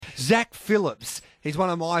Zac Phillips. He's one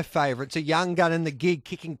of my favourites, a young gun in the gig,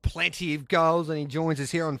 kicking plenty of goals, and he joins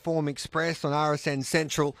us here on Form Express on RSN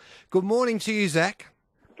Central. Good morning to you, Zac.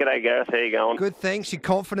 G'day, Gareth. How you going? Good, thanks. You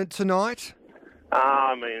confident tonight?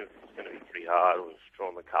 I mean, it's going to be pretty hard. We've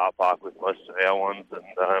drawn the car park with most of our ones, and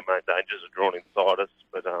main dangers are drawn inside us.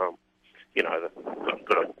 But, they've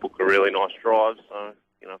got to book a really nice drive, so,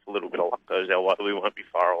 if a little bit of luck goes our way, we won't be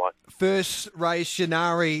far away. First race,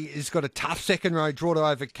 Shinari has got a tough second row draw to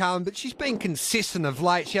overcome, but she's been consistent of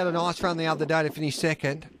late. She had a nice run the other day to finish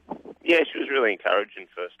second. Yeah, she was really encouraging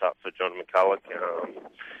first up for John McCulloch.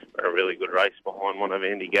 A really good race behind one of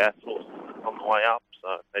Andy Gath's on the way up.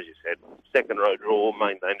 So, as you said, second row draw,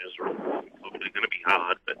 main dangers are going to be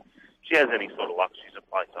hard, but if she has any sort of luck, she's a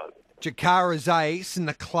place over. Jakara's ace and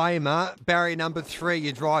the claimer. Barrier number 3,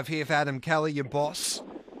 you drive here for Adam Kelly, your boss.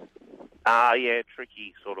 Yeah,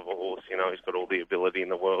 tricky sort of a horse. He's got all the ability in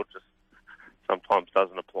the world, just sometimes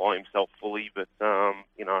doesn't apply himself fully, but,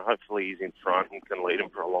 hopefully he's in front and can lead him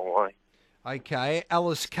for a long way. Okay,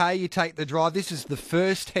 Alice Kay, you take the drive. This is the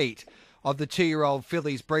first heat of the 2-year-old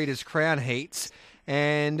filly's Breeders' Crown heats,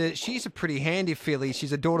 and she's a pretty handy filly.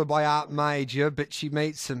 She's a daughter by Art Major, but she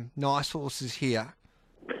meets some nice horses here.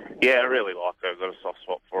 Yeah, I really like her. I've got a soft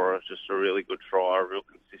spot for her. Just a really good try, a real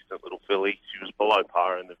consistent little filly. She was below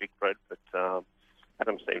par in the Vic Bred, but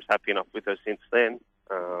Adam seems happy enough with her since then.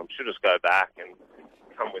 She'll just go back and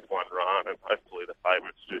come with one run, and hopefully the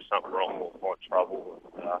favourites do something wrong or find trouble.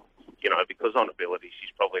 And, because on ability,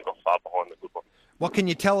 she's probably not far behind the good one. What can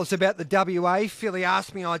you tell us about the WA filly?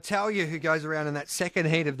 Ask me, I tell you, who goes around in that second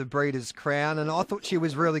heat of the Breeders' Crown, and I thought she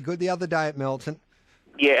was really good the other day at Melton.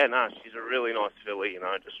 Yeah, no, she's a really nice filly,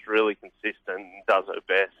 just really consistent, does her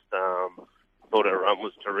best. Thought her run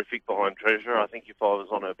was terrific behind Treasure. I think if I was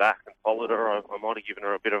on her back and followed her, I might have given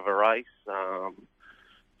her a bit of a race.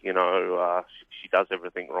 She does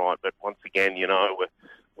everything right. But once again,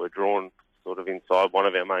 we're drawn sort of inside one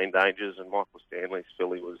of our main dangers, and Michael Stanley's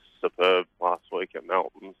filly was superb last week at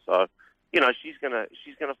Melton. So, she's gonna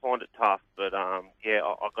find it tough. But I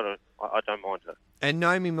don't mind her. And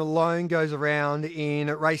Naomi Malone goes around in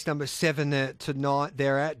race number 7 tonight.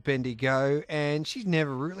 They're at Bendigo, and she's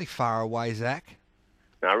never really far away, Zac.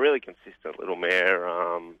 No, really consistent little mare.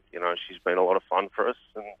 She's been a lot of fun for us,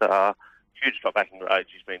 and huge drop back in grade.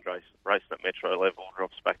 She's been racing at Metro level,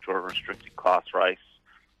 drops back to a restricted class race.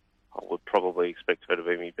 I would probably expect her to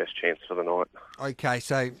be my best chance for the night. Okay,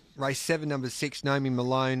 so race 7, number 6, Naomi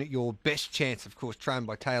Malone, your best chance, of course, trained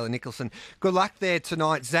by Taylor Nicholson. Good luck there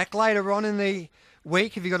tonight. Zac, later on in the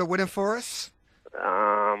week, have you got a winner for us?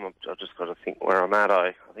 I've just got to think where I'm at.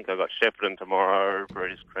 I think I've got Shepparton tomorrow,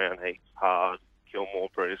 Breeders' Crown heats hard, Kilmore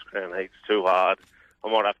Breeders' Crown heats too hard. I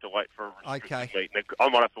might have to wait for a restricted meeting. I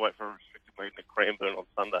might have to wait for a restricted meeting at Cranbourne on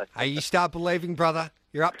Sunday. Hey, you start believing, brother.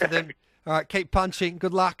 You're up to them. All right, keep punching.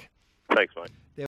 Good luck. Thanks, mate.